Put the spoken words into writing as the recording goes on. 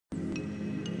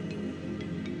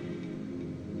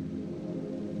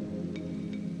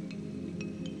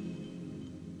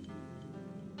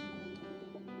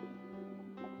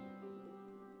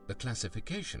The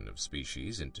classification of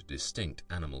species into distinct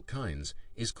animal kinds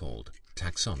is called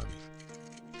taxonomy.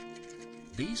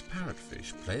 These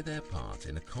parrotfish play their part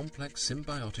in a complex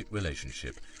symbiotic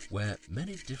relationship where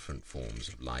many different forms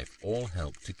of life all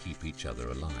help to keep each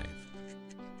other alive.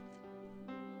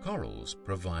 Corals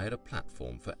provide a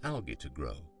platform for algae to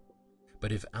grow,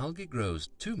 but if algae grows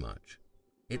too much,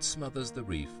 it smothers the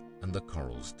reef and the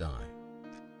corals die.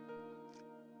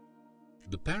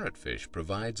 The parrotfish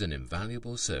provides an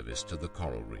invaluable service to the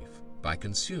coral reef by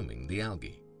consuming the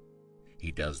algae.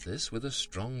 He does this with a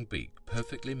strong beak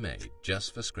perfectly made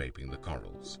just for scraping the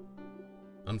corals.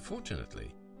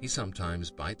 Unfortunately, he sometimes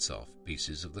bites off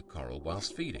pieces of the coral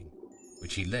whilst feeding,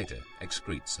 which he later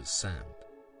excretes as sand.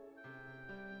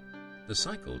 The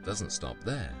cycle doesn't stop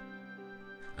there.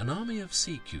 An army of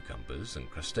sea cucumbers and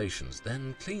crustaceans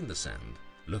then clean the sand,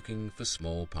 looking for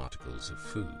small particles of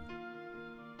food.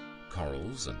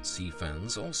 Corals and sea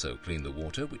fans also clean the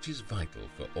water, which is vital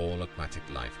for all aquatic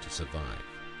life to survive.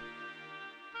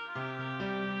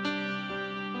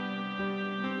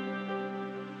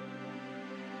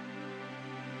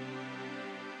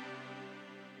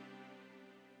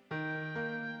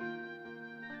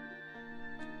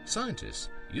 Scientists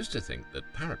used to think that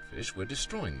parrotfish were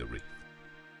destroying the reef.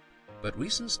 But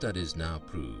recent studies now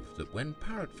prove that when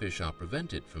parrotfish are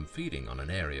prevented from feeding on an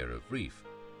area of reef,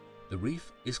 the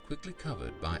reef is quickly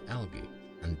covered by algae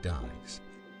and dies.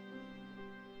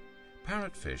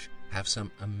 Parrotfish have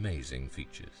some amazing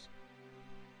features.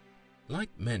 Like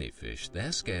many fish,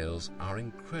 their scales are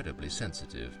incredibly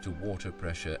sensitive to water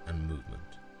pressure and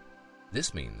movement.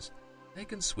 This means they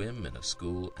can swim in a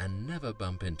school and never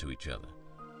bump into each other.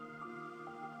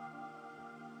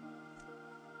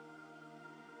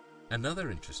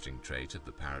 Another interesting trait of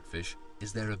the parrotfish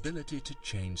is their ability to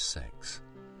change sex,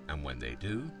 and when they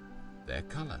do, their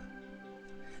color.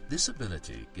 This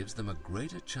ability gives them a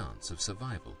greater chance of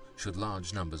survival should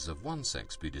large numbers of one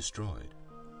sex be destroyed.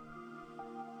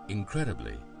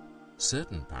 Incredibly,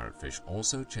 certain parrotfish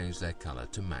also change their color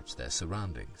to match their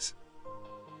surroundings.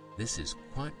 This is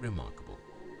quite remarkable,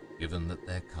 given that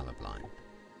they're colorblind.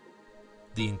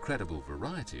 The incredible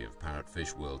variety of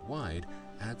parrotfish worldwide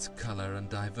adds color and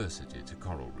diversity to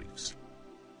coral reefs.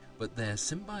 But their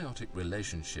symbiotic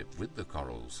relationship with the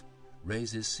corals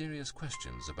raises serious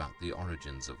questions about the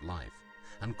origins of life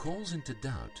and calls into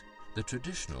doubt the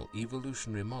traditional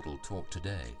evolutionary model taught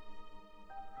today.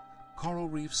 Coral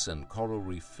reefs and coral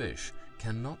reef fish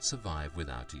cannot survive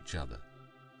without each other,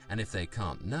 and if they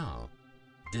can't now,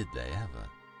 did they ever?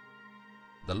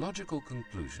 The logical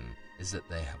conclusion is that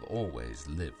they have always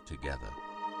lived together.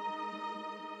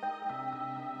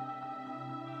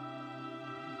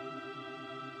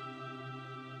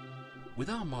 With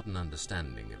our modern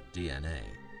understanding of DNA,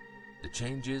 the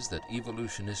changes that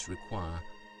evolutionists require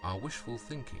are wishful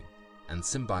thinking, and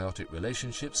symbiotic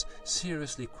relationships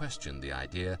seriously question the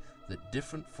idea that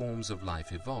different forms of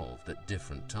life evolved at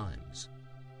different times.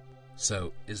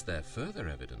 So, is there further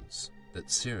evidence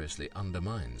that seriously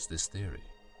undermines this theory?